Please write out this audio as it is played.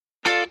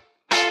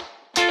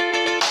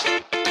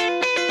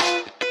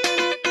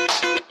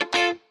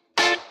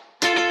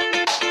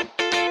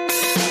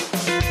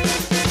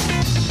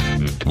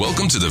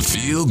Welcome to the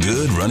Feel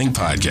Good Running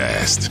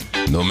Podcast.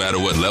 No matter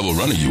what level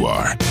runner you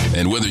are,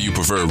 and whether you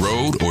prefer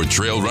road or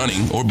trail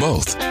running or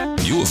both,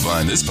 you will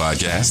find this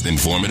podcast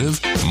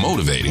informative,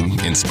 motivating,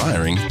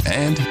 inspiring,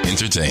 and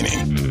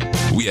entertaining.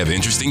 We have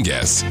interesting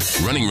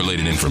guests,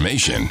 running-related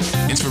information,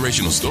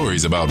 inspirational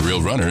stories about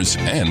real runners,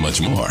 and much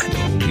more.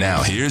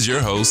 Now, here's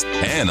your host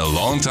and a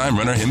longtime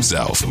runner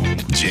himself,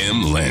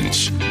 Jim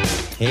Lynch.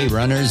 Hey,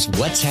 runners,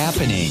 what's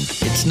happening?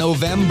 It's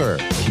November.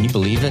 Can you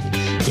believe it?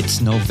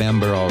 It's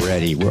November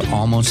already. We're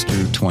almost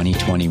through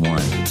 2021.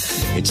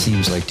 It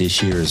seems like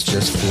this year has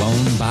just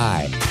flown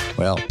by.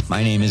 Well,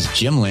 my name is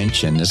Jim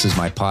Lynch, and this is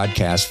my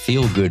podcast,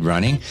 Feel Good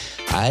Running.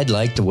 I'd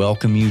like to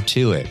welcome you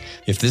to it.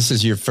 If this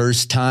is your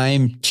first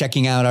time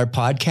checking out our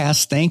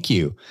podcast, thank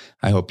you.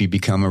 I hope you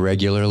become a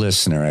regular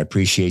listener. I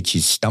appreciate you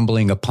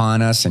stumbling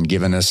upon us and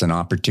giving us an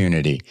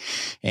opportunity.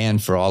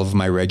 And for all of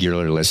my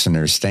regular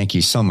listeners, thank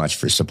you so much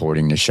for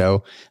supporting the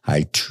show.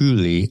 I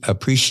truly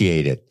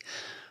appreciate it.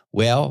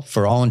 Well,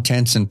 for all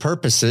intents and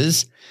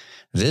purposes,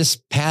 this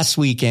past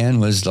weekend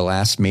was the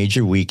last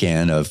major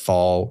weekend of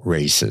fall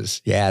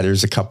races. Yeah,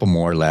 there's a couple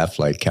more left,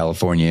 like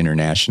California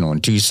International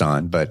and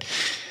Tucson, but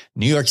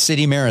New York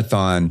City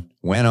Marathon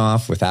went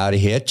off without a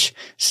hitch.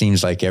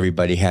 Seems like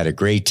everybody had a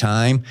great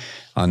time.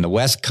 On the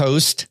West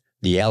Coast,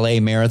 the LA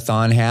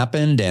Marathon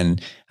happened,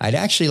 and I'd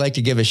actually like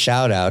to give a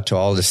shout out to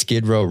all the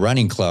Skid Row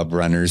Running Club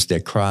runners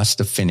that crossed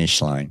the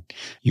finish line.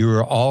 You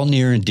were all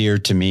near and dear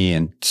to me,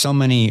 and so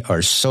many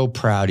are so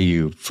proud of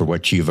you for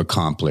what you've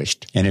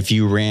accomplished. And if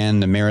you ran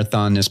the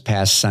marathon this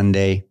past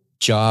Sunday,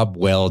 job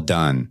well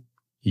done.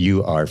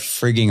 You are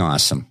frigging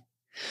awesome.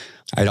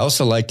 I'd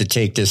also like to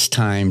take this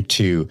time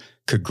to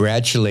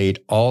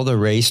congratulate all the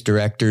race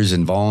directors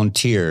and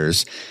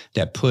volunteers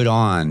that put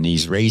on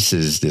these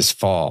races this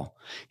fall.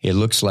 It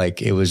looks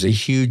like it was a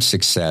huge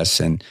success,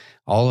 and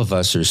all of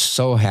us are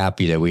so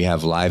happy that we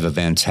have live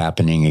events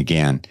happening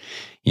again.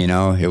 You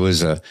know, it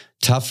was a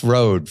tough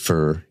road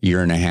for a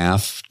year and a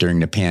half during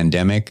the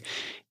pandemic,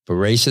 but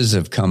races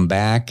have come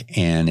back,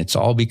 and it's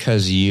all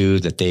because of you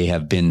that they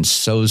have been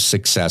so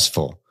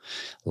successful.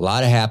 A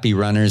lot of happy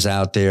runners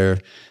out there,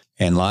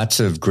 and lots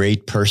of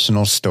great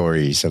personal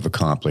stories of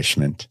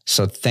accomplishment.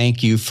 So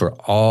thank you for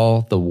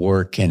all the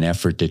work and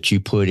effort that you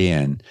put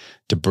in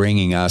to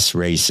bringing us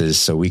races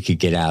so we could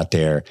get out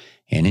there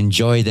and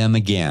enjoy them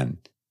again.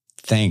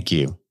 Thank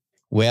you.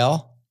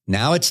 Well,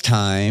 now it's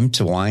time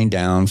to wind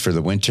down for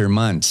the winter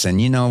months.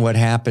 And you know what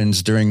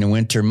happens during the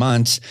winter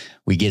months?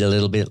 We get a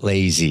little bit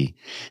lazy.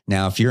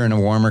 Now, if you're in a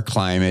warmer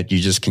climate, you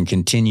just can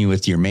continue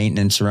with your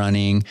maintenance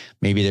running.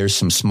 Maybe there's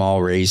some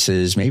small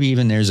races. Maybe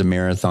even there's a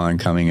marathon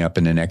coming up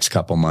in the next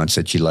couple months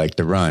that you'd like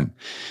to run.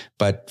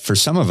 But for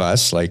some of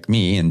us, like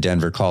me in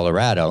Denver,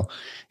 Colorado,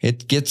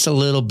 it gets a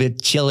little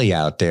bit chilly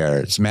out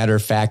there. As a matter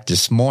of fact,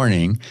 this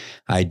morning,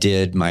 I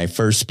did my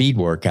first speed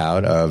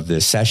workout of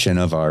the session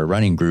of our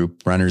running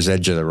group, Runner's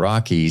Edge of the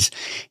Rockies.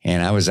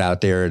 And I was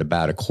out there at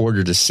about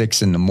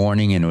 5:45 in the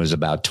morning, and it was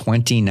about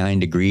 29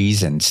 degrees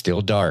and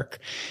still dark.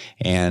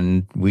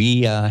 And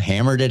we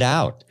hammered it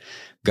out.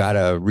 Got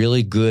a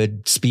really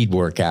good speed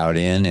workout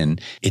in, and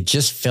it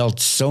just felt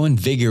so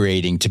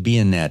invigorating to be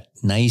in that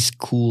nice,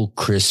 cool,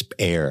 crisp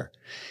air.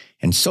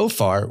 And so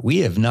far, we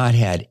have not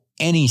had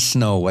any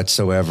snow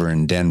whatsoever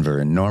in Denver.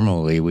 And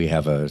normally we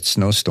have a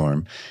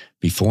snowstorm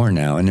before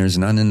now, and there's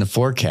none in the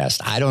forecast.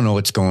 I don't know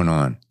what's going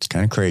on. It's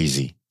kind of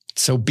crazy.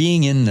 So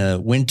being in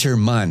the winter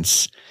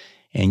months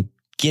and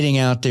getting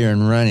out there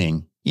and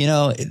running, you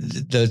know,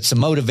 it's a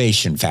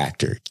motivation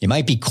factor. It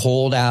might be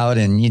cold out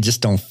and you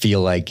just don't feel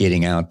like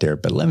getting out there.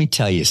 But let me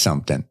tell you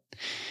something.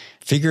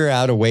 Figure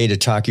out a way to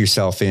talk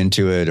yourself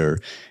into it, or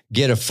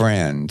get a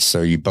friend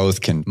so you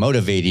both can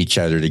motivate each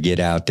other to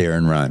get out there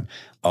and run.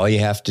 All you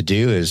have to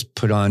do is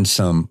put on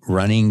some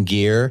running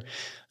gear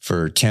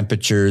for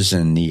temperatures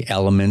and the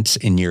elements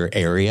in your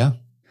area,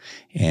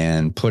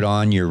 and put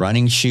on your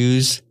running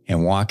shoes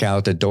and walk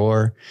out the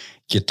door.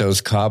 Get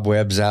those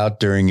cobwebs out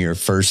during your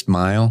first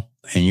mile,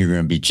 and you're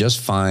going to be just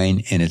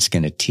fine. And it's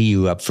going to tee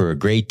you up for a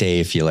great day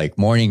if you like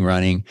morning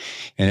running.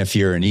 And if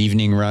you're an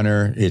evening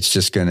runner, it's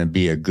just going to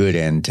be a good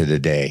end to the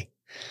day.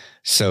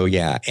 So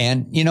yeah.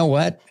 And you know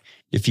what?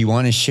 If you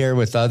want to share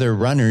with other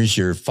runners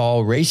your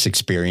fall race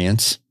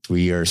experience,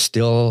 we are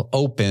still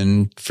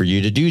open for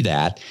you to do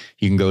that.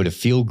 You can go to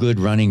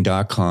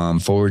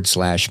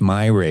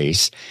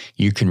feelgoodrunning.com/myrace.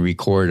 You can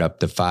record up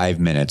to 5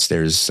 minutes.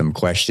 There's some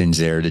questions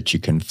there that you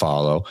can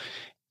follow.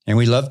 And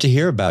we love to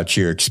hear about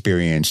your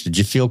experience. Did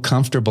you feel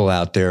comfortable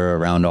out there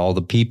around all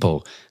the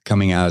people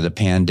coming out of the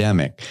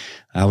pandemic?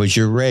 How was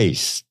your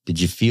race? Did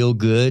you feel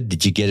good?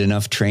 Did you get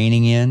enough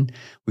training in?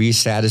 Were you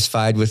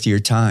satisfied with your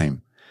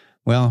time?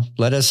 Well,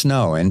 let us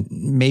know. And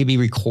maybe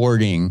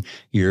recording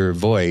your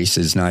voice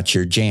is not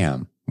your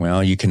jam.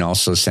 Well, you can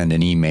also send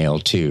an email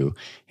too.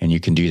 And you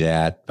can do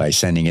that by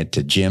sending it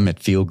to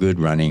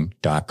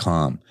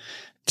jim@feelgoodrunning.com.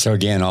 So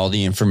again, all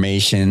the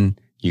information,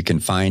 you can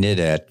find it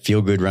at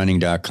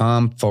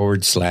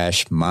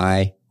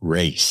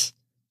feelgoodrunning.com/myrace.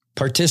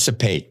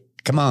 Participate.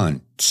 Come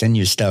on, send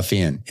your stuff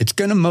in. It's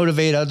going to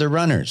motivate other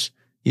runners.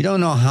 You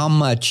don't know how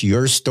much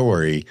your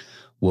story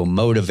will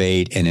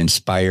motivate and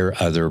inspire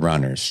other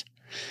runners.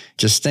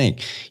 Just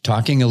think,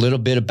 talking a little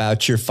bit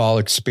about your fall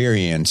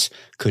experience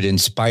could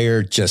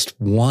inspire just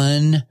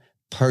one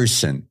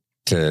person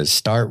to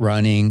start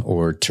running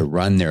or to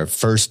run their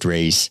first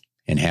race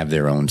and have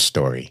their own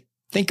story.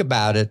 Think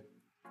about it.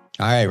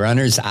 All right,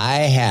 runners, I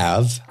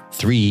have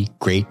 3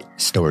 great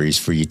stories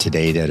for you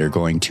today that are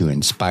going to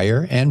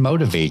inspire and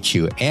motivate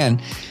you.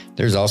 And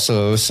there's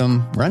also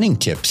some running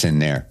tips in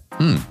there.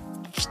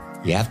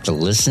 You have to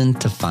listen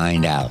to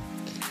find out.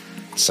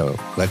 So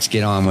let's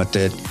get on with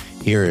it.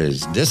 Here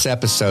is this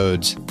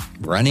episode's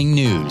Running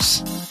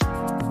News.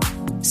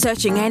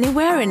 Searching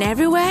anywhere and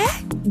everywhere?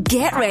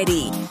 Get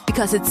ready,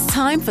 because it's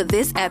time for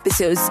this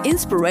episode's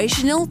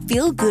inspirational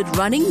feel-good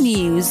running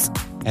news.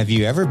 Have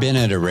you ever been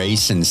at a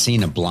race and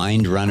seen a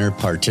blind runner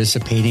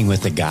participating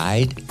with a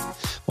guide?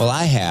 Well,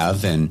 I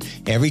have, and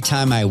every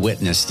time I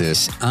witness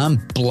this, I'm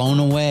blown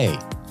away.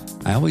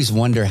 I always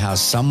wonder how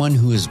someone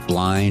who is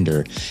blind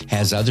or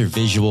has other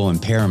visual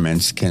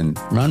impairments can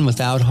run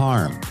without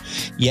harm.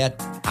 Yet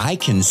I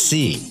can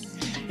see.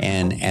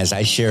 And as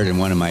I shared in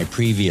one of my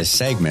previous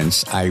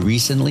segments, I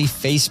recently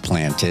face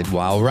planted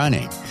while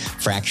running,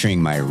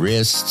 fracturing my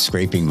wrist,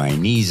 scraping my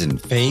knees and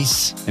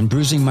face, and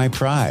bruising my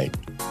pride.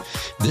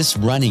 This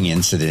running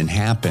incident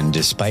happened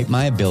despite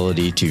my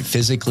ability to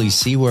physically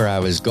see where I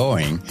was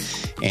going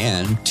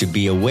and to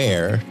be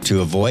aware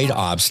to avoid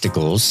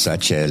obstacles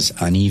such as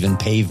uneven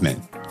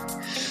pavement.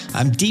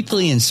 I'm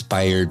deeply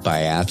inspired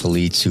by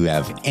athletes who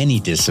have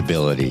any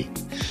disability.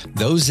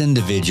 Those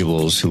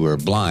individuals who are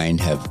blind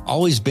have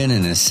always been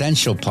an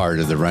essential part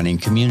of the running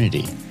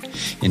community.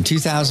 In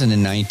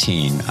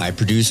 2019, I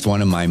produced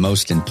one of my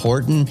most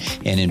important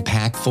and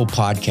impactful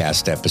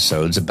podcast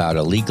episodes about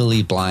a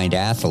legally blind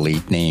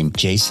athlete named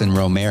Jason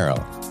Romero,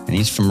 and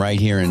he's from right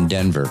here in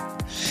Denver.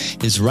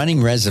 His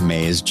running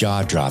resume is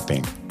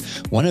jaw-dropping.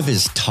 One of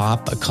his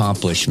top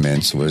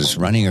accomplishments was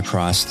running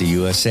across the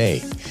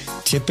USA,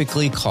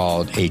 typically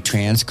called a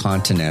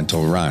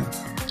transcontinental run.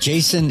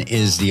 Jason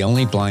is the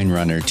only blind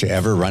runner to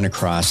ever run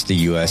across the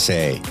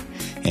USA,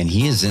 and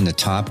he is in the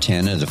top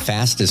 10 of the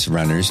fastest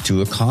runners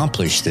to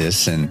accomplish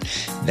this, and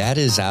that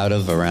is out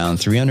of around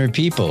 300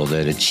 people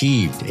that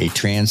achieved a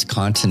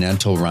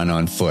transcontinental run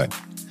on foot.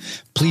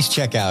 Please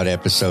check out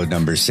episode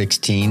number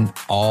 16,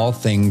 All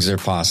Things Are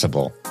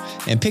Possible,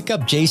 and pick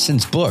up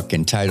Jason's book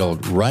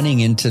entitled Running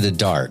into the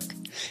Dark.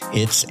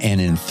 It's an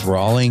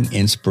enthralling,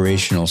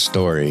 inspirational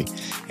story,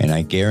 and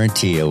I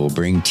guarantee it will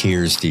bring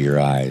tears to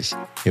your eyes.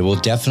 It will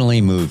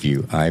definitely move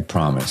you, I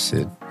promise.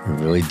 It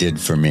really did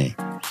for me.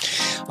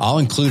 I'll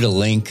include a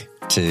link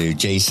to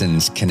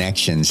Jason's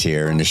connections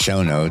here in the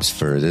show notes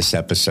for this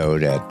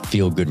episode at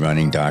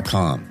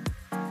feelgoodrunning.com.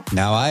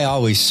 Now, I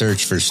always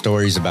search for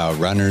stories about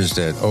runners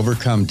that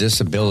overcome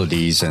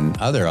disabilities and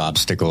other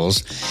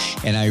obstacles,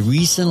 and I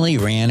recently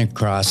ran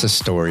across a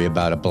story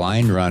about a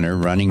blind runner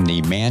running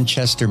the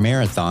Manchester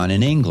Marathon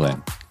in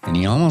England, and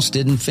he almost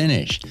didn't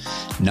finish.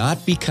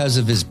 Not because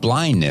of his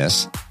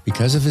blindness,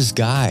 because of his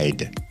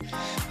guide.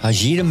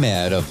 Hajid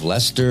Ahmed of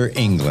Leicester,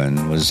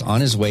 England, was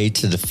on his way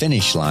to the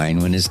finish line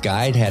when his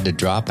guide had to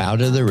drop out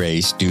of the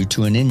race due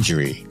to an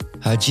injury.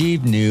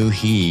 Hajib knew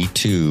he,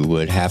 too,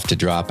 would have to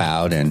drop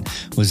out and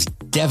was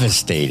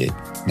devastated,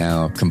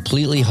 now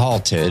completely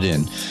halted.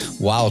 And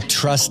while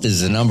trust is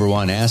the number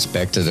one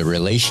aspect of the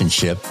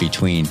relationship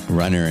between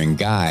runner and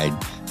guide,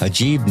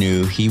 Hajib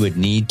knew he would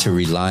need to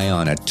rely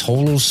on a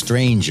total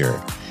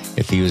stranger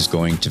if he was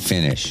going to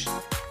finish.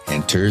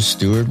 Enter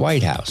Stuart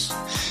Whitehouse.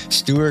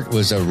 Stuart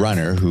was a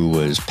runner who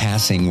was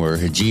passing where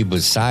Hajib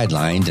was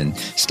sidelined and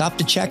stopped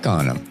to check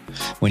on him.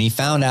 When he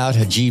found out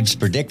Hajib's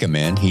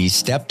predicament, he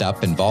stepped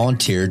up and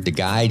volunteered to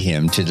guide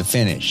him to the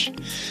finish.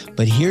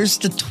 But here's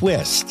the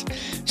twist.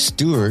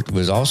 Stuart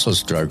was also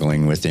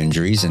struggling with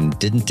injuries and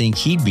didn't think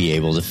he'd be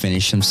able to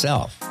finish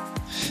himself.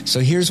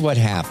 So here's what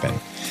happened.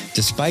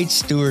 Despite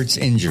Stuart's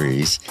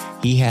injuries,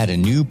 he had a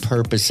new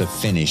purpose of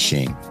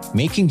finishing,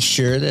 making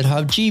sure that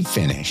Hajib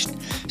finished.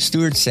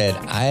 Stuart said,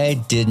 I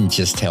didn't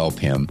just help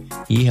him.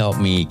 He helped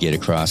me get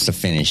across the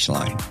finish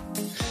line.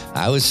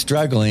 I was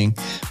struggling,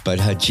 but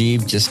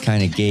Hajib just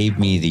kind of gave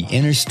me the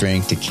inner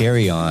strength to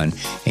carry on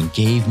and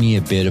gave me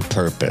a bit of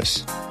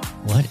purpose.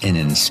 What an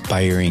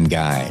inspiring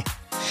guy.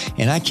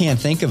 And I can't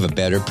think of a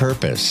better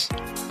purpose.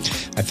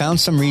 I found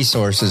some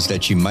resources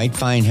that you might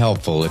find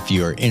helpful if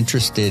you are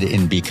interested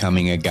in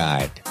becoming a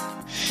guide.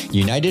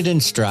 United in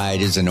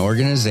Stride is an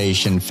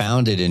organization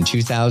founded in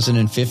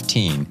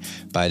 2015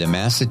 by the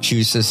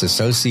Massachusetts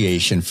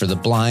Association for the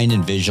Blind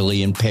and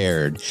Visually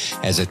Impaired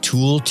as a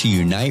tool to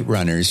unite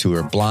runners who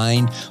are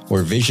blind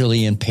or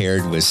visually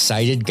impaired with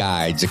sighted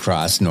guides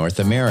across North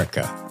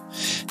America.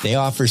 They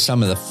offer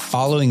some of the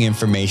following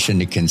information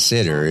to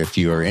consider if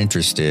you are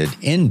interested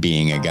in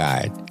being a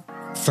guide.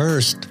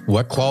 First,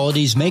 what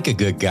qualities make a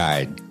good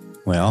guide?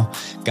 Well,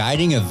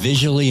 guiding a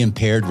visually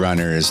impaired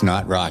runner is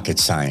not rocket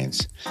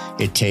science.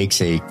 It takes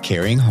a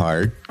caring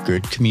heart,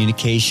 good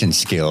communication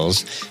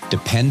skills,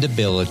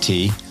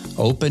 dependability,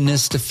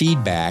 openness to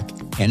feedback,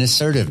 and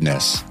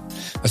assertiveness.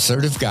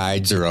 Assertive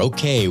guides are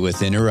okay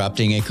with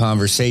interrupting a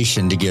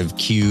conversation to give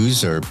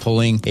cues or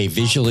pulling a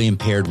visually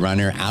impaired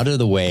runner out of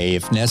the way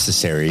if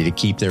necessary to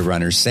keep their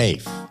runner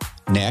safe.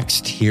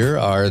 Next, here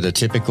are the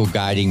typical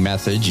guiding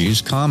methods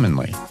used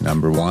commonly.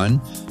 Number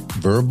 1,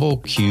 verbal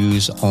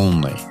cues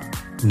only.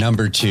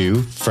 Number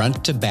 2,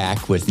 front to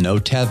back with no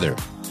tether.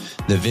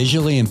 The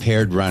visually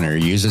impaired runner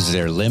uses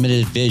their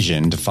limited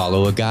vision to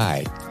follow a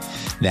guide.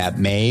 That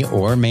may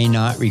or may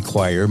not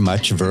require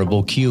much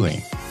verbal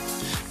cueing.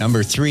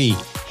 Number 3,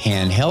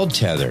 handheld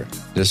tether.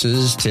 This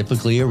is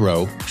typically a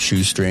rope,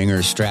 shoestring,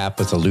 or strap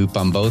with a loop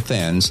on both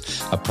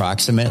ends,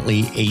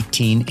 approximately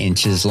 18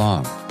 inches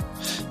long.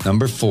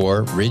 Number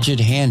 4, rigid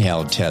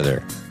handheld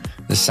tether.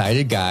 The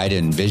sighted guide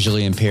and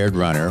visually impaired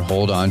runner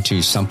hold on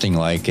to something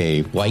like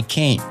a white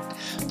cane.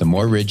 The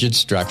more rigid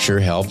structure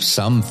helps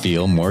some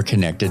feel more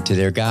connected to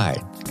their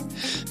guide.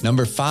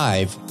 Number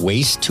 5,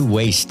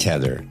 waist-to-waist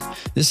tether.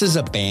 This is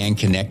a band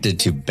connected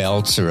to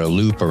belts or a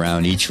loop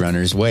around each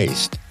runner's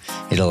waist.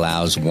 It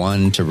allows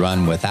one to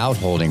run without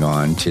holding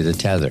on to the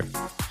tether.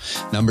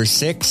 Number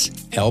 6,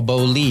 elbow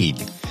lead.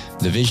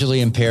 The visually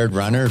impaired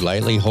runner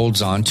lightly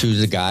holds onto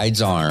the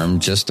guide's arm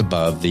just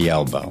above the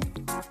elbow.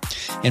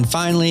 And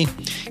finally,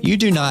 you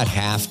do not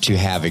have to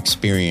have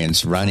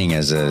experience running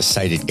as a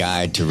sighted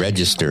guide to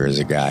register as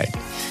a guide.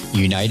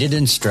 United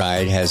in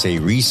Stride has a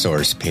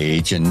resource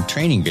page and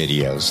training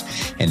videos,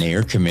 and they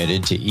are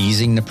committed to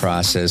easing the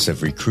process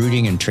of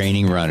recruiting and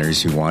training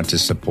runners who want to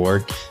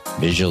support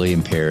visually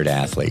impaired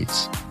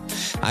athletes.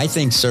 I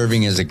think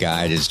serving as a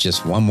guide is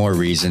just one more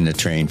reason to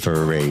train for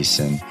a race,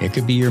 and it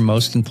could be your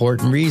most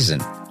important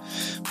reason.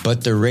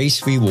 But the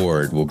race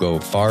reward will go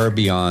far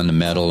beyond the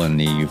medal and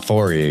the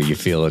euphoria you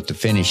feel at the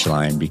finish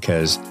line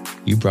because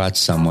you brought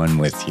someone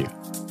with you.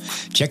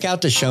 Check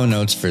out the show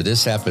notes for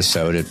this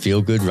episode at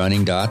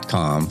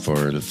feelgoodrunning.com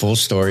for the full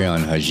story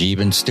on Hajib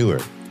and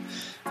Stewart.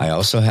 I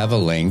also have a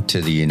link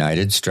to the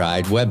United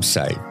Stride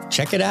website.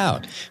 Check it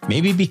out.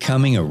 Maybe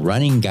becoming a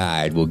running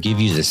guide will give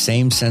you the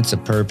same sense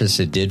of purpose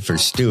it did for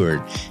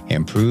Stewart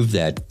and prove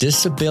that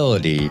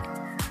disability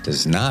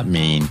does not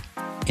mean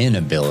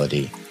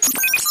inability.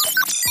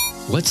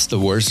 What's the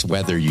worst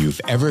weather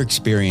you've ever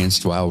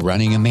experienced while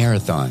running a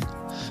marathon?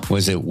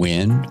 Was it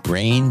wind,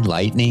 rain,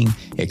 lightning,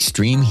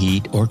 extreme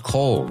heat, or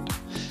cold?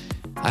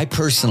 I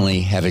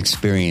personally have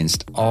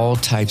experienced all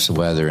types of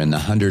weather in the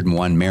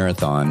 101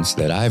 marathons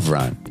that I've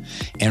run.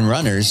 And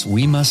runners,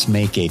 we must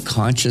make a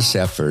conscious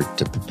effort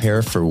to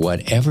prepare for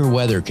whatever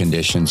weather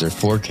conditions are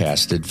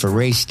forecasted for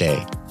race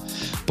day.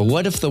 But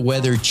what if the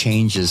weather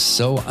changes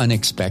so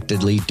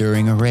unexpectedly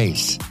during a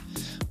race?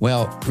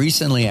 Well,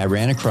 recently I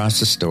ran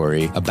across a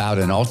story about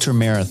an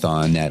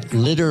ultramarathon that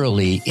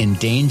literally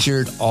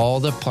endangered all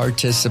the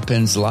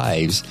participants'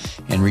 lives,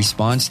 and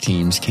response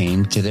teams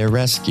came to their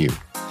rescue.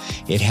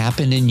 It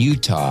happened in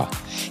Utah,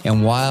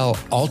 and while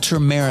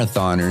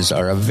ultramarathoners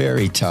are a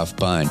very tough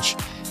bunch,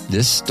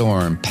 this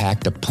storm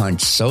packed a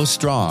punch so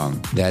strong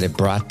that it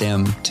brought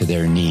them to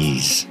their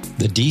knees.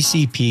 The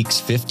DC Peaks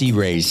 50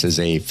 race is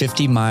a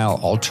 50-mile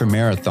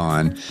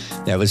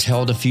ultramarathon that was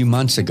held a few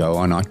months ago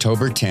on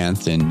October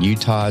 10th in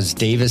Utah's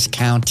Davis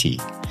County.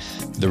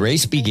 The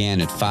race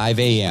began at 5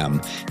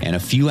 a.m., and a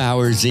few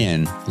hours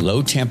in,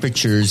 low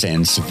temperatures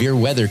and severe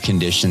weather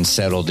conditions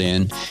settled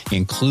in,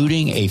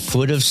 including a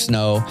foot of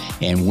snow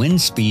and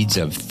wind speeds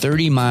of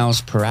 30 miles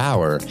per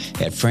hour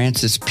at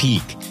Francis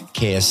Peak,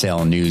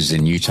 KSL News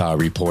in Utah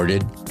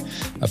reported.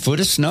 A foot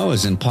of snow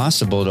is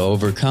impossible to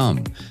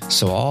overcome,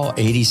 so all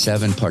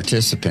 87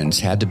 participants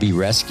had to be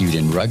rescued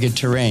in rugged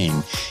terrain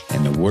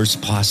and the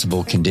worst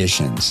possible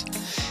conditions.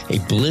 A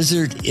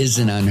blizzard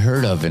isn't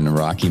unheard of in the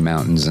Rocky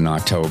Mountains in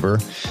October,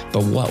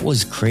 but what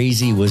was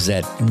crazy was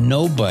that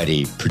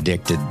nobody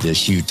predicted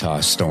this Utah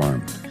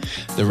storm.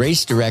 The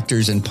race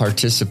directors and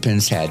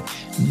participants had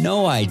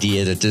no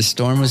idea that this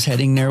storm was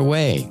heading their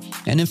way,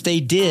 and if they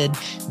did,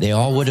 they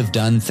all would have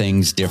done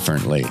things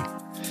differently.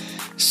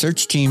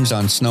 Search teams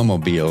on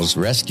snowmobiles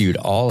rescued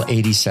all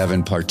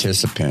 87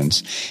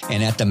 participants,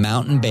 and at the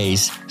mountain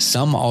base,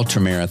 some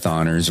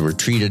ultramarathoners were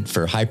treated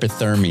for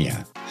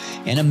hypothermia.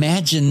 And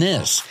imagine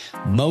this,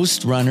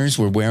 most runners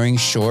were wearing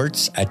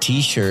shorts, a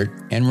t-shirt,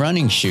 and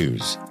running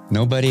shoes.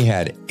 Nobody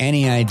had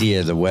any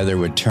idea the weather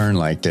would turn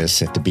like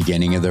this at the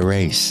beginning of the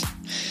race.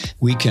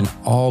 We can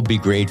all be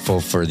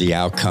grateful for the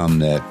outcome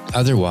that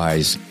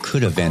otherwise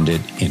could have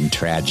ended in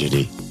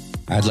tragedy.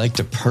 I'd like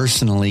to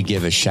personally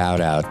give a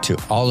shout out to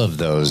all of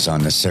those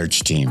on the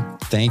search team.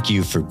 Thank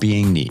you for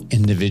being the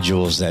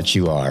individuals that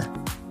you are.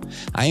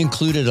 I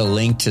included a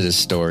link to the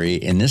story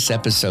in this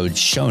episode's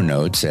show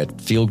notes at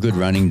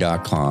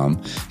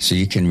feelgoodrunning.com so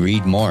you can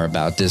read more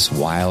about this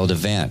wild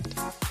event.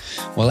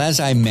 Well, as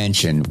I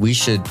mentioned, we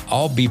should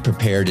all be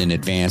prepared in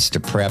advance to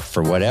prep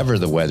for whatever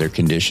the weather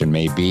condition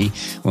may be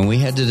when we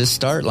head to the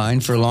start line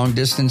for a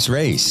long-distance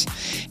race.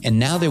 And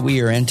now that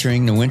we are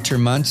entering the winter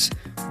months,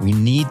 we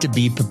need to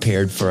be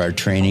prepared for our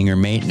training or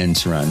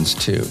maintenance runs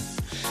too.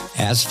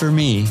 As for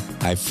me,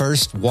 I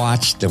first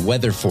watch the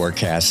weather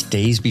forecast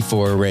days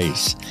before a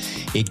race.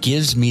 It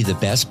gives me the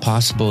best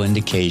possible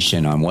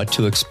indication on what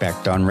to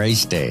expect on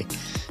race day.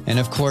 And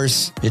of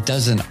course, it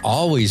doesn't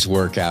always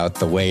work out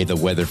the way the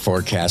weather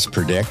forecast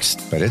predicts,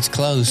 but it's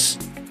close.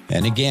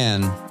 And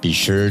again, be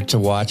sure to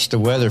watch the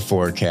weather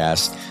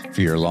forecast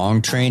for your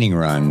long training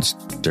runs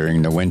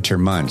during the winter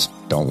months.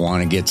 Don't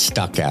want to get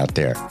stuck out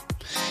there.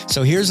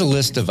 So here's a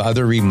list of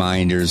other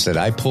reminders that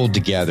I pulled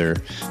together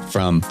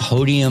from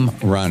Podium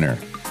Runner.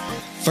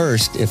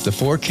 First, if the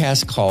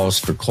forecast calls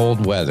for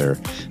cold weather,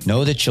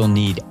 know that you'll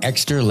need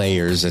extra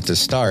layers at the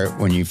start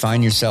when you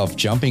find yourself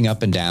jumping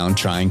up and down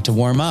trying to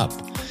warm up.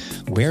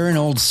 Wear an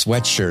old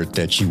sweatshirt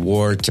that you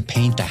wore to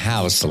paint the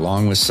house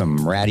along with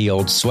some ratty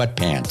old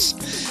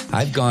sweatpants.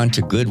 I've gone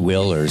to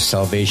Goodwill or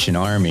Salvation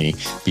Army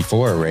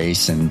before a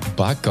race and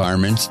bought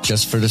garments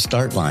just for the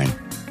start line.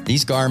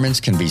 These garments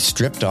can be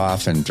stripped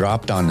off and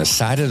dropped on the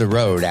side of the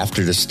road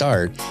after the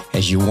start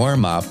as you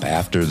warm up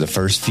after the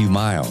first few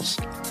miles.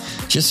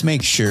 Just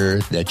make sure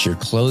that your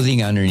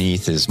clothing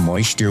underneath is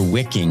moisture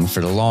wicking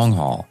for the long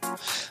haul.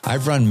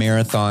 I've run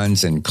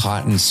marathons in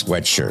cotton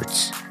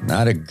sweatshirts.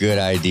 Not a good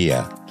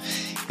idea.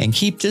 And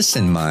keep this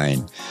in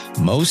mind.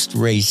 Most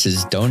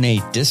races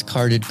donate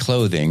discarded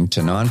clothing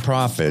to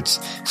nonprofits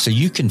so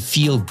you can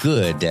feel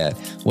good that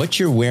what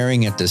you're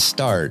wearing at the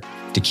start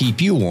to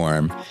keep you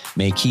warm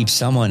may keep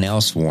someone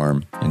else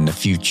warm in the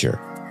future.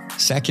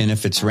 Second,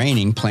 if it's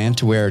raining, plan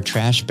to wear a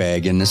trash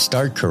bag in the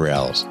start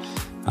corrals.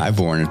 I've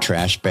worn a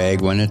trash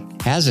bag when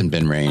it hasn't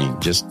been raining,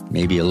 just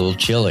maybe a little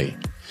chilly.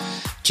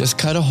 Just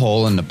cut a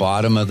hole in the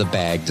bottom of the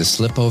bag to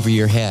slip over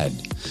your head.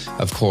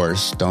 Of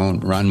course, don't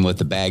run with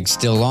the bag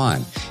still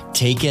on.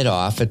 Take it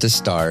off at the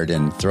start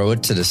and throw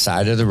it to the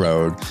side of the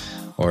road,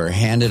 or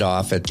hand it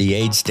off at the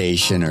aid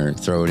station or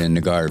throw it in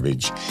the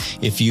garbage.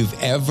 If you've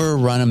ever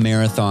run a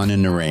marathon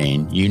in the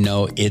rain, you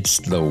know it's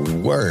the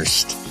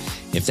worst.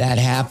 If that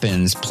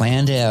happens,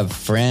 plan to have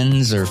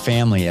friends or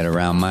family at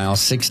around mile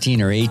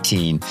 16 or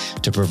 18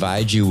 to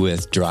provide you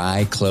with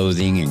dry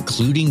clothing,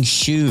 including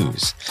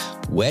shoes.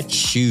 Wet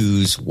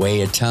shoes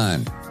weigh a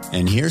ton.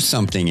 And here's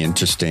something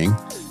interesting.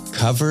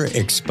 Cover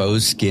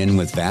exposed skin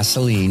with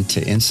Vaseline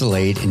to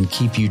insulate and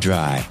keep you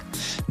dry.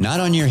 Not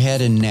on your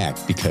head and neck,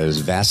 because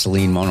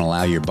Vaseline won't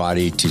allow your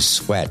body to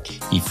sweat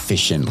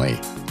efficiently.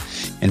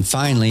 And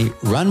finally,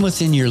 run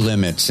within your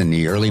limits in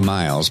the early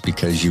miles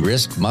because you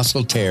risk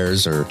muscle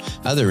tears or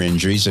other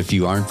injuries if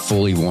you aren't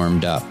fully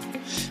warmed up.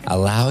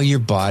 Allow your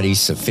body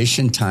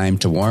sufficient time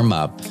to warm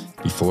up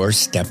before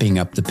stepping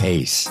up the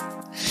pace.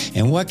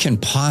 And what can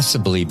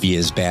possibly be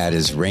as bad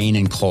as rain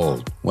and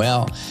cold?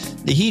 Well,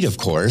 the heat, of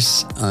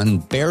course.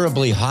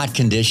 Unbearably hot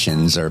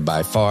conditions are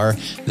by far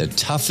the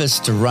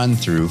toughest to run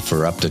through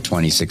for up to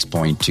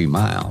 26.2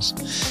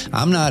 miles.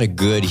 I'm not a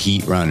good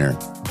heat runner.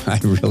 I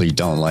really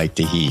don't like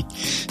the heat.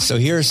 So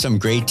here are some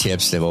great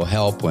tips that will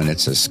help when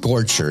it's a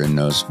scorcher in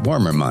those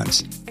warmer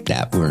months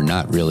that we're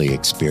not really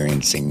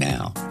experiencing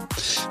now.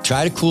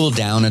 Try to cool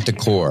down at the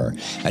core,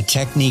 a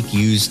technique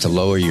used to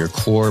lower your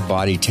core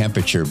body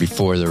temperature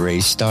before the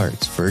race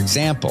starts. For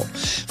example,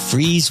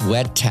 freeze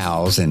wet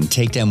towels and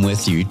take them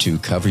with you to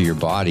cover your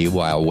body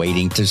while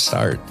waiting to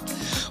start.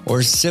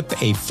 Or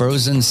sip a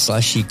frozen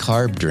slushy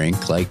carb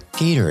drink like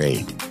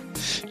Gatorade.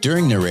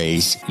 During the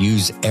race,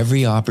 use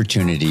every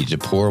opportunity to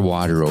pour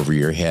water over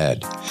your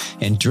head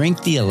and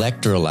drink the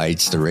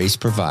electrolytes the race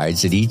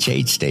provides at each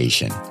aid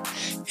station.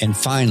 And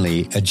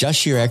finally,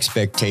 adjust your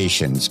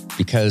expectations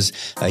because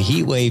a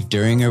heat wave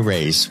during a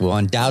race will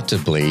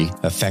undoubtedly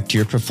affect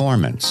your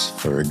performance.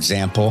 For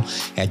example,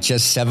 at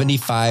just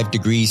 75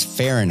 degrees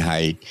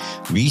Fahrenheit,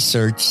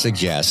 research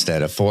suggests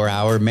that a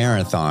 4-hour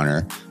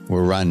marathoner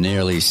will run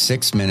nearly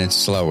 6 minutes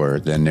slower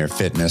than their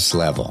fitness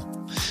level.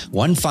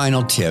 One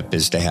final tip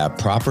is to have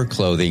proper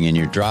clothing in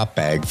your drop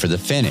bag for the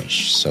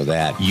finish so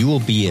that you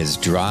will be as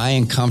dry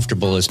and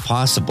comfortable as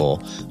possible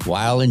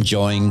while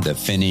enjoying the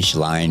finish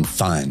line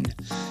fun.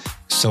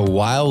 So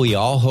while we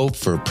all hope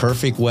for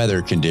perfect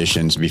weather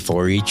conditions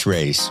before each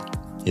race,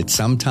 it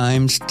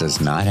sometimes does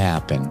not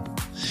happen.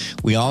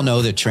 We all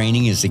know that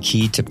training is the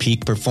key to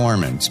peak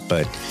performance,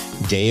 but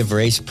day of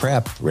race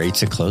prep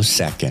rates a close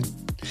second.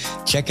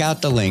 Check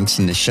out the links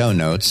in the show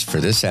notes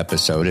for this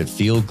episode at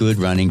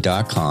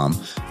feelgoodrunning.com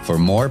for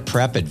more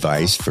prep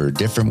advice for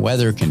different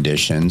weather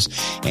conditions,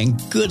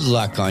 and good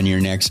luck on your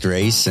next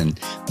race, and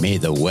may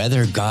the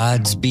weather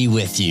gods be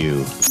with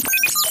you.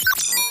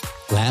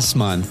 Last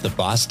month, the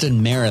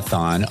Boston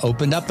Marathon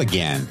opened up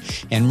again,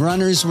 and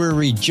runners were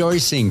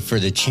rejoicing for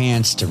the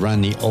chance to run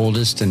the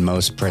oldest and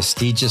most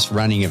prestigious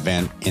running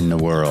event in the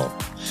world.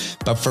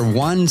 But for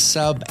one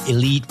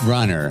sub-elite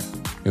runner,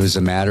 it was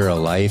a matter of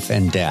life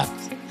and death.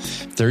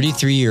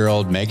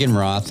 33-year-old Megan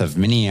Roth of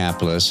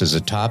Minneapolis is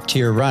a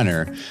top-tier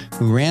runner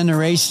who ran the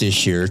race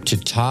this year to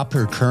top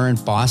her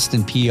current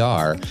Boston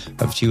PR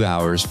of 2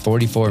 hours,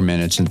 44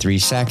 minutes, and 3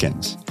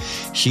 seconds.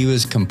 She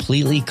was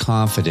completely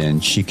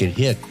confident she could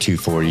hit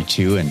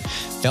 2:42 and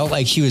felt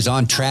like she was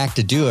on track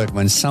to do it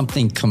when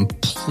something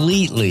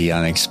completely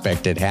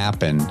unexpected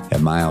happened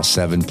at mile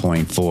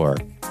 7.4.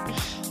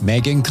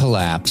 Megan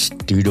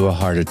collapsed due to a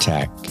heart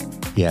attack.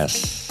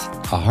 Yes,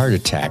 a heart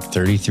attack,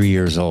 33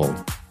 years old.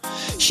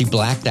 She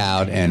blacked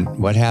out, and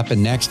what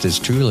happened next is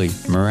truly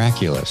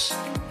miraculous.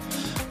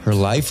 Her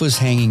life was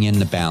hanging in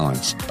the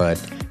balance,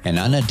 but an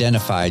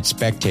unidentified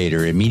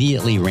spectator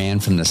immediately ran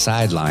from the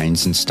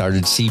sidelines and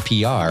started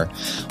CPR,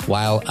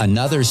 while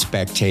another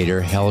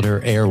spectator held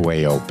her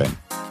airway open.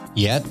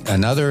 Yet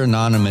another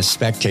anonymous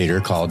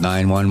spectator called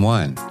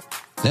 911.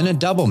 Then a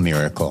double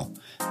miracle.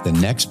 The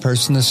next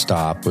person to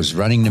stop was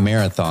running the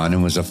marathon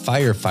and was a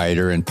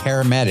firefighter and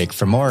paramedic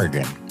from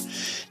Oregon.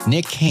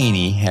 Nick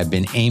Haney had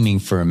been aiming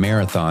for a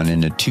marathon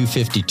in the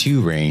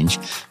 2:52 range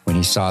when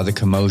he saw the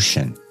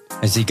commotion.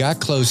 As he got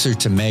closer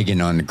to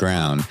Megan on the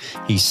ground,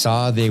 he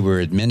saw they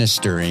were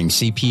administering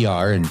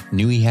CPR and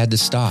knew he had to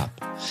stop.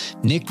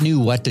 Nick knew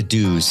what to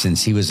do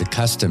since he was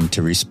accustomed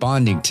to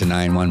responding to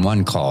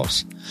 911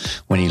 calls.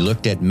 When he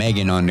looked at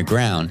Megan on the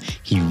ground,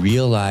 he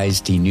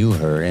realized he knew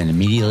her and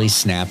immediately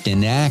snapped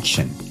into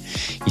action.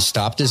 He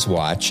stopped his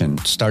watch and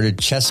started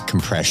chest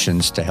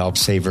compressions to help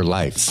save her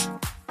life.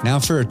 Now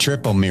for a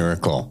triple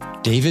miracle.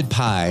 David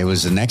Pye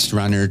was the next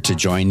runner to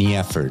join the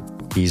effort.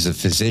 He's a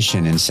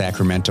physician in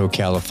Sacramento,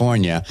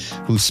 California,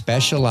 who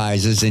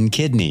specializes in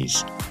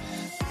kidneys.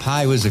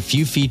 Pye was a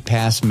few feet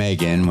past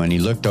Megan when he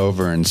looked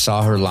over and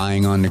saw her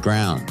lying on the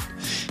ground.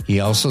 He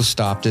also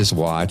stopped his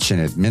watch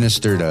and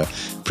administered a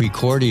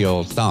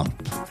precordial thump,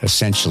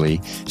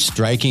 essentially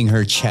striking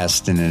her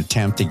chest in an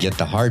attempt to get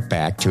the heart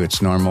back to its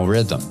normal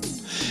rhythm.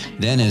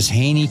 Then as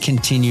Haney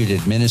continued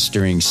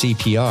administering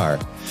CPR,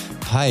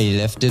 Pye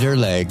lifted her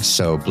legs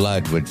so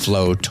blood would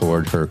flow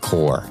toward her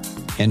core.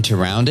 And to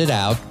round it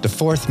out, the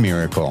fourth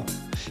miracle.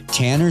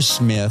 Tanner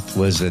Smith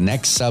was the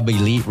next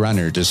sub-elite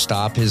runner to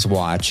stop his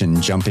watch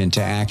and jump into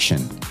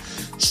action.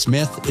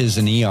 Smith is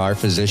an ER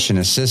physician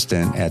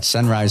assistant at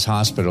Sunrise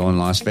Hospital in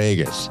Las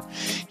Vegas.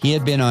 He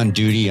had been on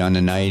duty on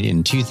a night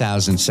in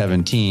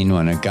 2017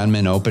 when a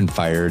gunman opened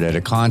fire at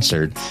a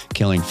concert,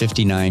 killing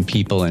 59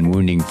 people and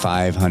wounding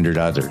 500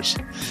 others.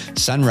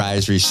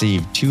 Sunrise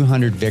received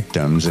 200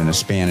 victims in a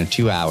span of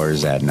 2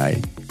 hours that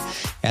night.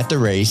 At the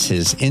race,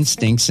 his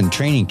instincts and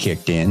training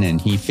kicked in,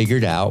 and he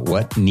figured out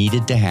what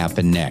needed to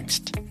happen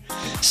next.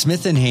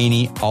 Smith and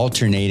Haney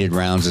alternated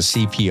rounds of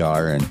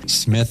CPR, and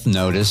Smith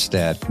noticed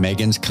that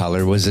Megan's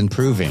color was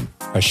improving.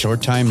 A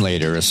short time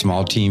later, a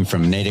small team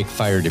from Natick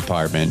Fire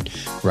Department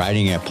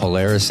riding a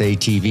Polaris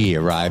ATV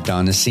arrived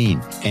on the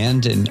scene,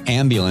 and an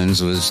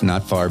ambulance was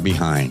not far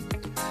behind.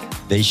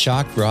 They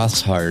shocked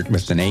Roth's heart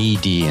with an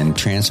AED and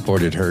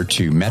transported her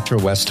to Metro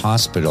West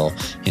Hospital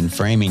in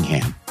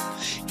Framingham.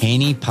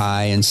 Haney,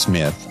 Pye, and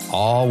Smith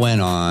all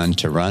went on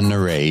to run the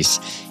race,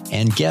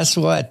 and guess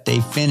what?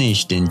 They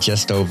finished in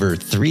just over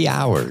 3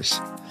 hours.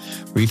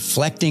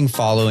 Reflecting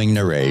following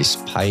the race,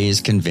 Pye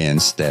is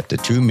convinced that the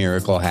true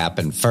miracle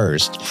happened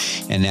first,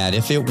 and that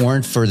if it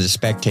weren't for the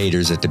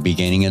spectators at the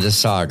beginning of the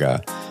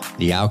saga,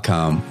 the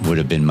outcome would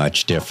have been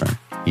much different.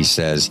 He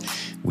says,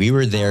 "We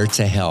were there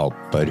to help,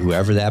 but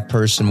whoever that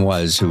person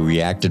was who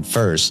reacted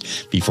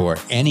first before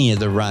any of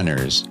the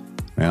runners,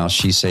 well,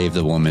 she saved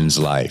the woman's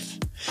life.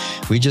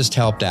 We just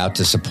helped out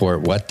to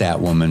support what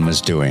that woman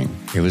was doing.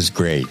 It was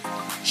great.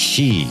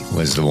 She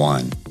was the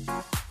one.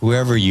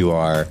 Whoever you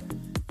are,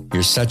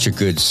 you're such a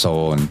good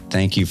soul, and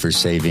thank you for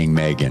saving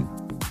Megan."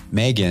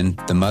 Megan,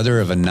 the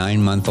mother of a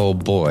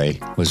 9-month-old boy,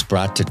 was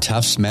brought to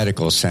Tufts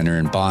Medical Center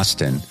in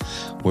Boston,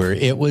 where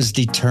it was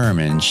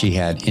determined she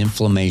had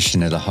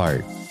inflammation of the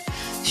heart.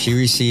 She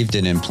received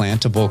an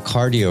implantable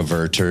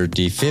cardioverter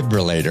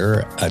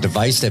defibrillator, a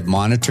device that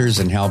monitors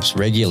and helps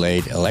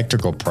regulate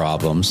electrical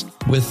problems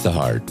with the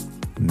heart.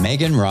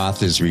 Megan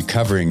Roth is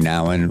recovering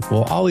now and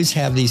will always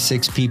have these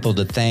 6 people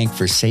to thank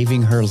for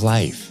saving her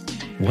life.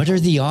 What are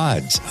the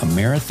odds? A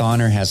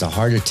marathoner has a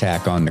heart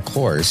attack on the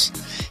course,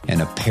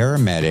 and a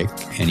paramedic,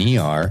 an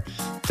ER,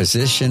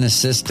 physician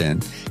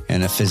assistant,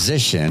 and a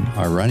physician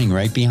are running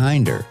right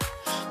behind her.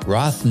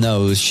 Roth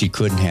knows she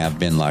couldn't have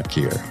been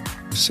luckier.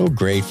 "I'm so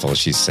grateful,"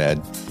 she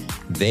said.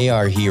 "They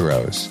are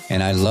heroes."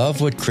 And I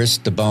love what Chris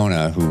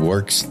DeBona, who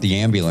works the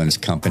ambulance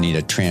company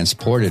that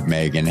transported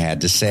Megan,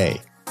 had to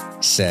say.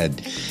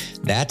 Said,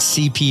 "That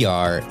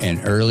CPR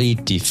and early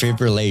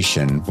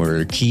defibrillation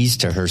were keys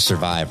to her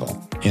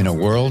survival. In a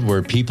world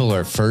where people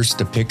are first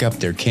to pick up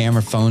their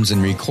camera phones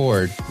and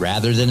record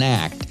rather than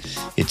act,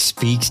 it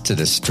speaks to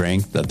the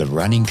strength of the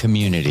running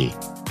community."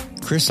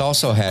 Chris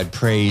also had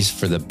praise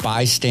for the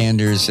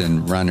bystanders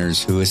and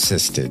runners who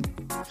assisted.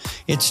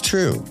 It's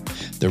true.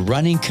 The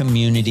running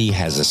community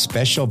has a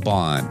special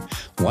bond,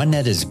 one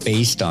that is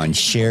based on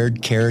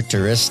shared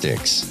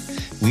characteristics.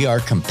 We are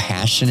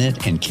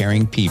compassionate and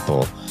caring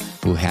people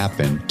who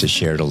happen to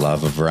share the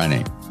love of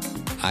running.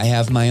 I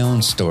have my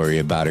own story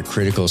about a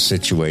critical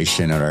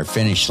situation at our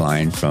finish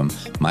line from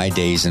my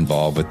days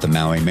involved with the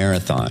Maui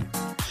Marathon.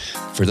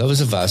 For those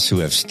of us who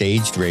have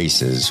staged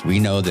races, we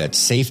know that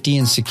safety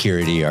and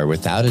security are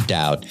without a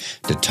doubt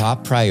the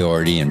top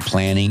priority in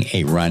planning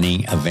a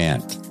running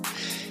event.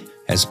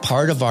 As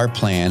part of our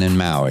plan in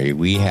Maui,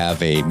 we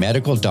have a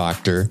medical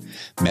doctor,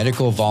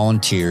 medical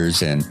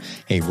volunteers, and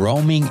a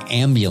roaming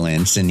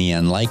ambulance in the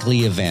unlikely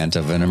event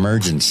of an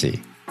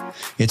emergency.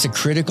 It's a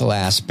critical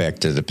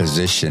aspect of the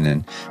position,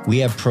 and we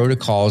have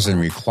protocols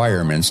and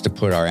requirements to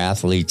put our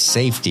athletes'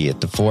 safety at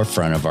the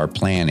forefront of our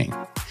planning.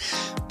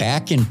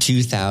 Back in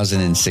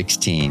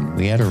 2016,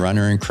 we had a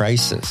runner in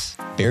crisis.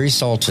 Barry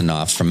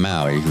Saltinoff from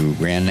Maui, who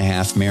ran the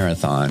half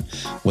marathon,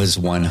 was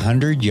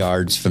 100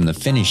 yards from the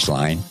finish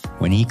line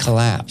when he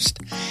collapsed.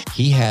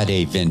 He had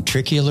a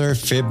ventricular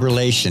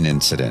fibrillation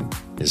incident.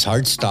 His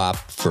heart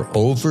stopped for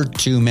over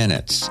 2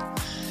 minutes.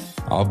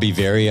 I'll be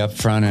very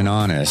upfront and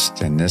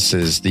honest, and this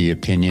is the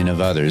opinion of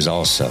others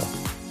also.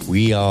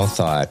 We all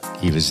thought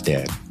he was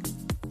dead.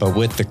 But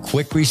with the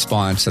quick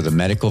response of the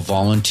medical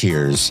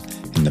volunteers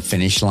and the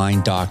finish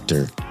line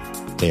doctor,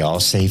 they all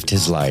saved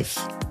his life.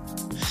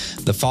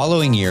 The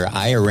following year,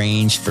 I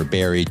arranged for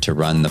Barry to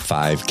run the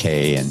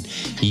 5K, and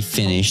he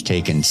finished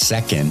taking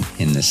second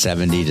in the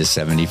 70 to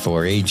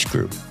 74 age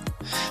group.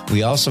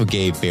 We also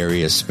gave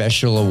Barry a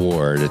special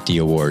award at the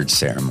awards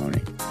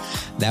ceremony.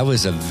 That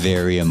was a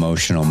very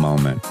emotional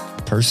moment.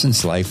 A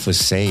person's life was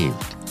saved.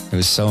 It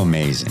was so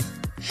amazing.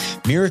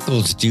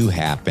 Miracles do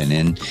happen,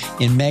 and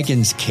in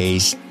Megan's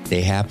case,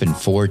 they happened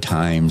 4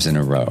 times in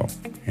a row.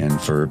 And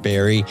for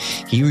Barry,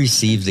 he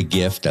received the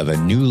gift of a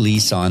new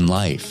lease on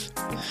life.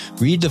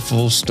 Read the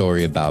full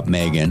story about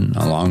Megan,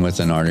 along with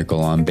an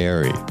article on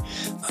Barry.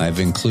 I've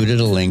included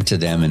a link to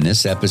them in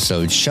this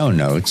episode's show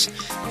notes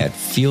at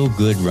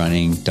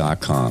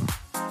feelgoodrunning.com.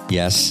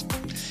 Yes,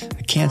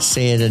 I can't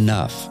say it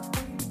enough.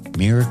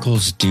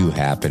 Miracles do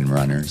happen,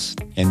 runners.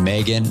 And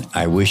Megan,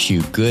 I wish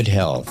you good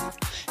health,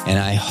 and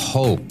I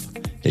hope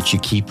that you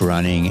keep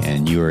running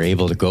and you are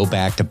able to go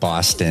back to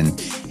Boston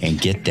and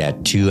get that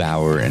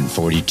 2-hour and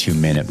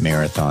 42-minute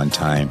marathon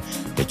time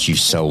that you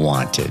so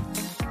wanted.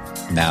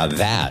 Now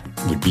that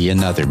would be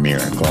another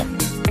miracle.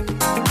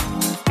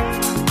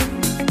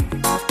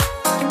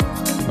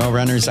 Well,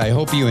 runners, I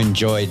hope you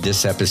enjoyed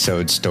this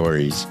episode's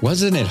stories.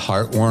 Wasn't it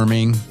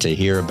heartwarming to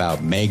hear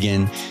about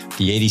Megan,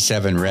 the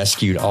 87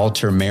 rescued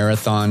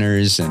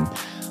ultra-marathoners, and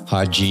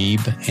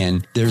Hajib?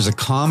 And there's a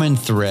common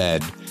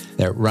thread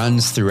that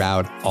runs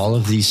throughout all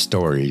of these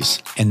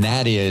stories, and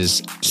that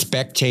is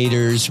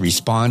spectators,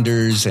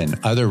 responders, and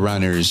other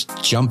runners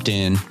jumped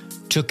in,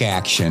 took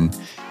action,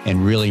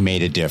 and really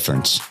made a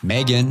difference.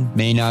 Megan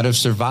may not have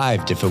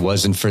survived if it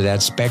wasn't for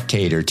that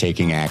spectator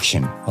taking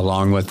action,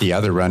 along with the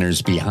other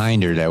runners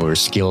behind her that were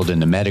skilled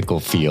in the medical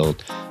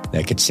field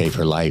that could save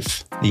her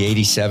life. The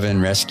 87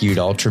 rescued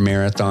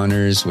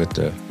ultramarathoners with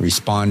the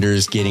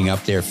responders getting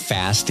up there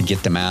fast to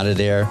get them out of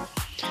there.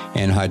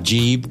 And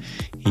Hajib,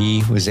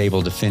 he was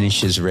able to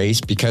finish his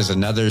race because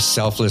another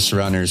selfless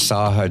runner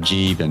saw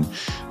Hajib and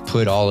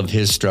put all of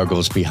his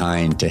struggles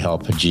behind to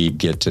help Hajib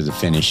get to the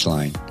finish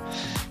line.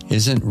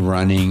 Isn't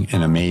running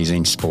an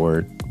amazing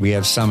sport? We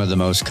have some of the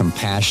most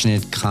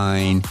compassionate,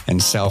 kind,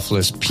 and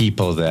selfless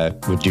people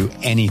that would do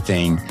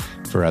anything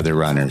for other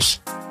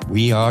runners.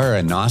 We are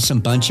an awesome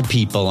bunch of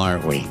people,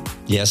 aren't we?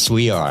 Yes,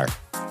 we are.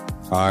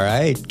 All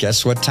right,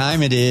 guess what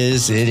time it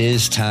is? It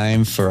is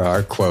time for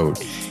our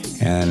quote.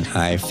 And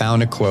I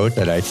found a quote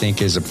that I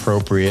think is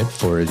appropriate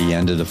for the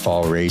end of the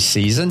fall race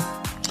season.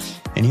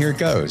 And here it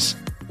goes.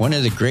 One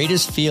of the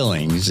greatest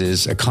feelings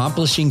is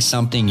accomplishing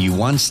something you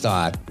once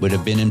thought would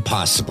have been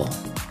impossible.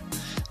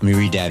 Let me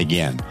read that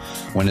again.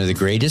 One of the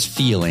greatest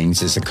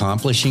feelings is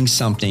accomplishing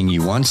something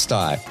you once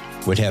thought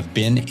would have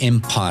been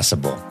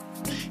impossible.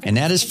 And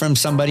that is from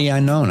somebody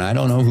I know. I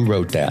don't know who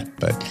wrote that,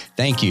 but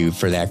thank you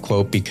for that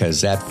quote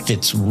because that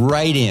fits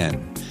right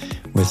in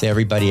with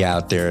everybody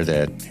out there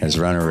that has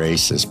run a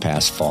race this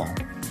past fall.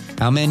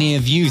 How many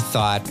of you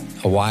thought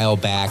a while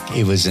back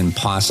it was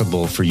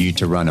impossible for you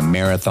to run a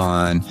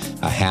marathon,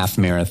 a half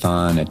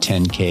marathon, a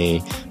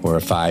 10K, or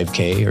a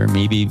 5K, or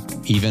maybe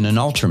even an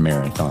ultra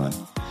marathon?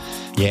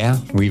 Yeah,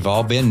 we've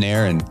all been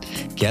there, and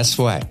guess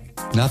what?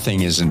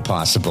 Nothing is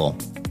impossible.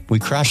 We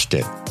crushed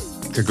it.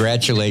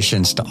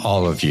 Congratulations to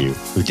all of you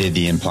who did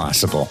the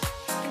impossible.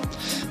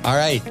 All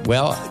right,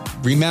 well,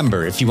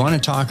 remember, if you want to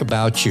talk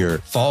about your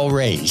fall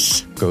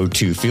race, go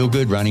to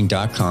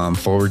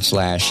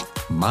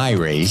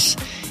feelgoodrunning.com/myrace,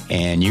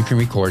 and you can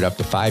record up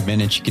to 5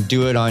 minutes. You can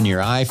do it on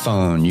your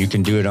iPhone. You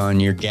can do it on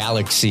your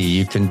Galaxy.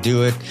 You can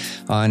do it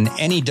on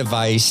any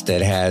device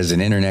that has an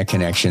internet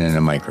connection and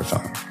a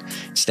microphone.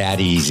 It's that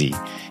easy.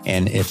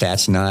 And if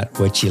that's not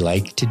what you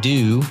like to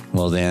do,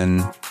 well,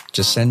 then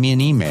just send me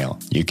an email.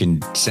 You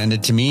can send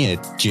it to me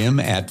at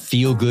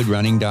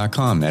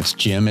jim@feelgoodrunning.com. That's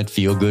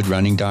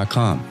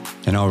jim@feelgoodrunning.com.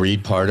 And I'll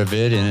read part of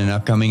it in an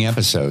upcoming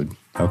episode.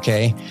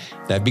 Okay?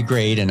 That'd be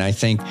great. And I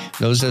think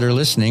those that are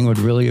listening would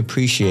really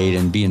appreciate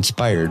and be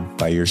inspired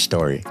by your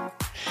story.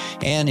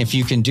 And if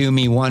you can do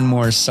me one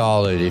more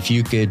solid, if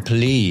you could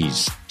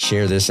please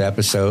share this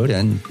episode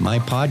and my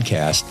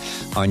podcast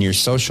on your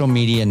social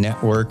media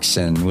networks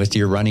and with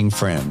your running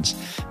friends,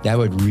 that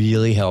would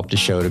really help the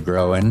show to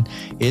grow. And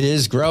it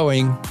is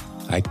growing.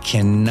 I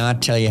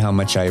cannot tell you how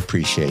much I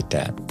appreciate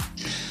that.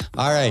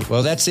 All right.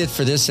 Well, that's it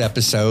for this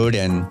episode.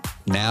 And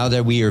Now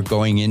that we are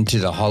going into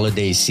the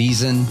holiday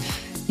season,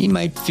 you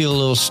might feel a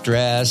little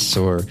stress,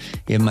 or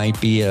it might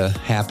be a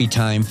happy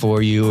time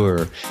for you,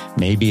 or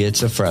maybe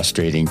it's a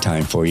frustrating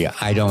time for you.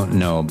 I don't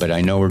know, but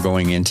I know we're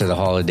going into the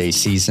holiday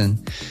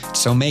season.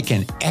 So make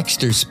an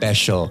extra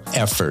special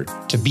effort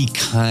to be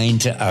kind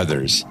to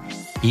others,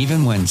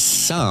 even when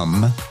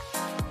some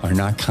are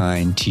not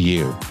kind to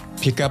you.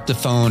 Pick up the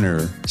phone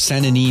or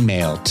send an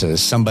email to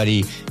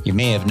somebody you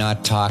may have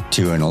not talked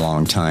to in a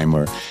long time,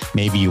 or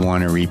maybe you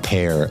want to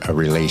repair a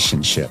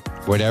relationship.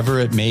 Whatever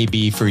it may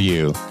be for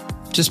you,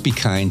 just be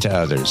kind to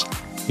others.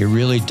 It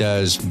really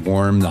does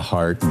warm the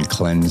heart and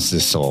cleanse the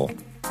soul.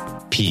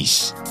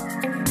 Peace.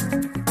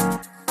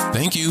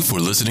 Thank you for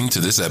listening to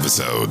this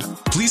episode.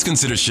 Please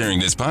consider sharing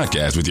this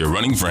podcast with your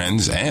running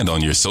friends and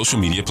on your social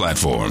media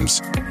platforms.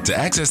 To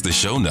access the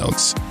show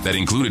notes that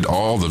included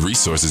all the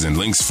resources and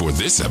links for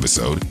this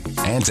episode,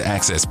 and to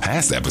access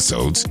past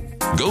episodes,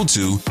 go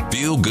to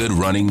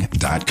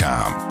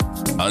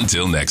feelgoodrunning.com.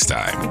 Until next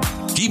time,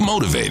 keep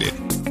motivated,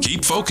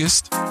 keep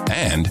focused,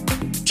 and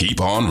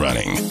keep on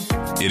running.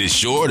 It is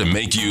sure to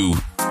make you,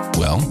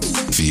 well,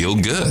 feel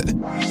good.